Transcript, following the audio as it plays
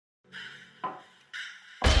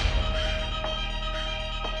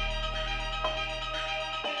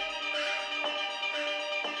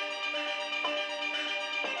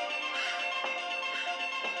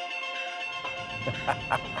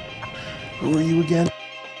Who are you again?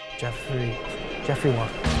 Jeffrey Wong.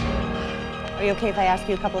 Are you okay if I ask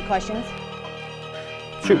you a couple of questions?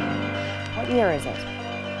 Shoot. What year is it?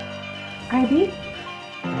 ID?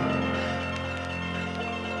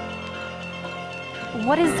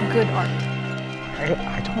 What is good art?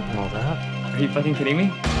 I don't know that. Are you fucking kidding me?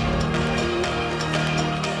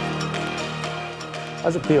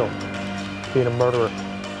 How's it feel, being a murderer?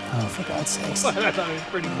 Oh, for God's sakes. I thought it was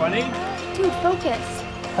pretty funny. Dude, focus.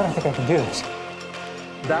 I don't think I can do this.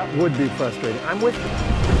 That would be frustrating. I'm with you.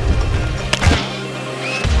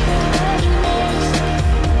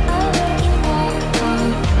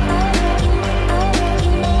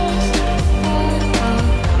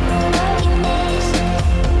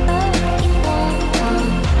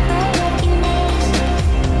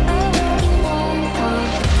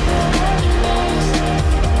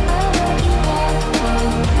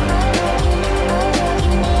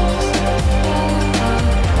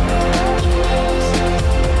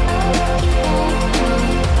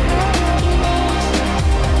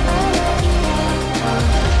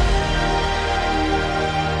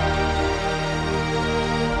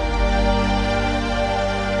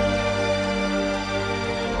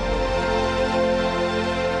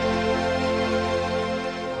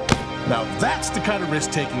 Now that's the kind of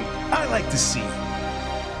risk-taking I like to see.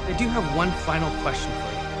 I do have one final question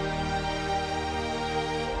for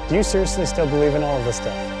you. Do you seriously still believe in all of this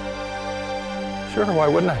stuff? Sure, why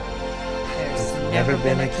wouldn't I? There's Never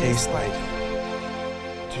been a case like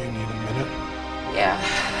it. Do you need a minute? Yeah, I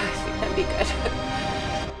think that'd be good.